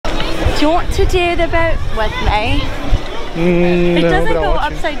Do you want to do the boat with me? It doesn't go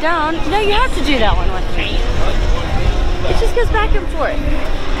upside down. No, you have to do that one with me. It just goes back and forth.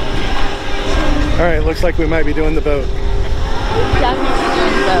 All right, looks like we might be doing the boat. Definitely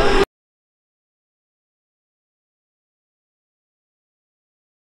doing the boat.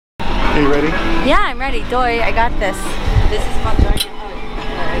 Are you ready? Yeah, I'm ready. Doy, I got this. This is my joint.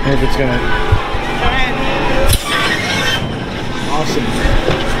 If it's gonna. Awesome.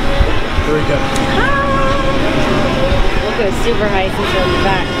 Here we go. We'll go super high since we're in the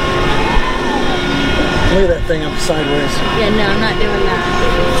back. Look at that thing up sideways. Yeah, no, I'm not doing that.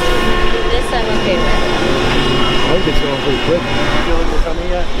 This I'm okay with. I think it's going pretty quick. You feel it in your tummy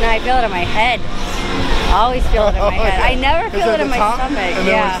yet? No, I feel it in my head. I always feel it in my head. I never feel it in my stomach. And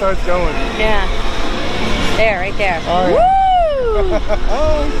then when it starts going. Yeah. There, right there. All right. Woo!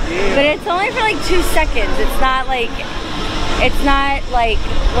 Oh, yeah. But it's only for like 2 seconds. It's not like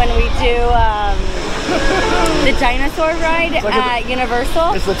when we do the dinosaur ride like at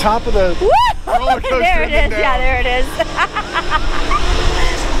Universal. It's the top of the roller coaster. There it is. Yeah, there it is.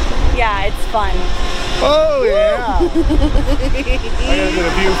 Yeah, it's fun. Oh yeah. I gotta get a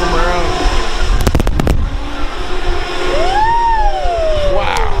view from around.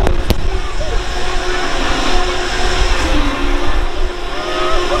 Wow.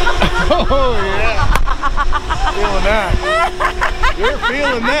 Oh yeah. Feeling that. You're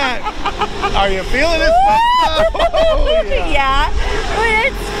feeling that. Are you feeling it? Oh, yeah. But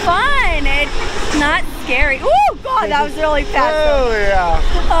it's fun. It's not scary. Oh God, that was really fast. Oh yeah.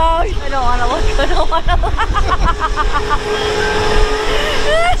 Oh, I don't want to look. I don't want to look.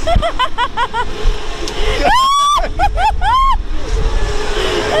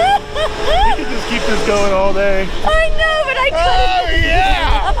 You can just keep this going all day. I know, but I couldn't. Oh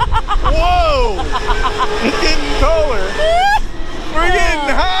yeah! Whoa! It's getting taller. We're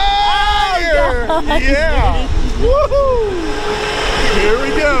getting higher. Oh, yeah. Woohoo! Here we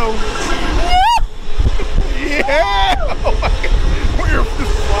go. Yeah! Oh my God. We're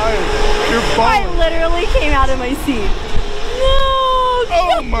just flying. You're falling. I literally came out of my seat. No!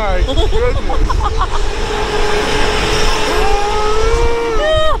 Oh my goodness.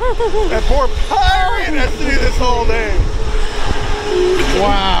 That poor pirate has to do this all day.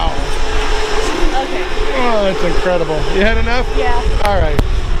 Wow. Okay. Oh, that's incredible. You had enough? Yeah. All right.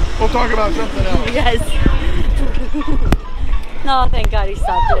 We'll talk about something else. Yes. No, thank God he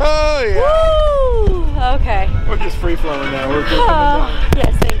stopped it. Oh, yeah. Woo! Okay. We're just free flowing now. We're coming Oh, down.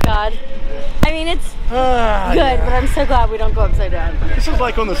 yes, thank God. I mean, it's good, yeah. but I'm so glad we don't go upside down. This is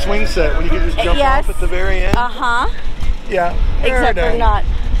like on the swing set when you can just jump off at the very end. Uh-huh. Yeah. Except for not.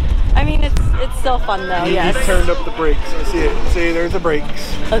 I mean, it's still fun though, yes. You turned up the brakes. I see it. See, there's the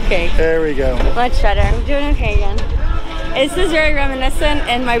brakes. Okay. There we go. Much better. I'm doing okay again. This is very reminiscent,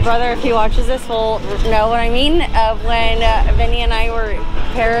 and my brother, if he watches this, will know what I mean, of when Vinny and I were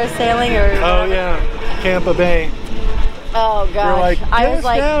parasailing or Oh, yeah. Tampa Bay. Oh, gosh. Like, I was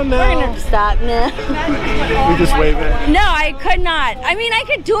like, we're going to stop. Nah. We just wave it. No, I could not. I mean, I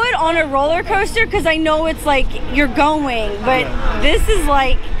could do it on a roller coaster because I know it's like you're going, but this is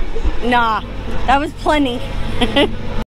like, nah, that was plenty.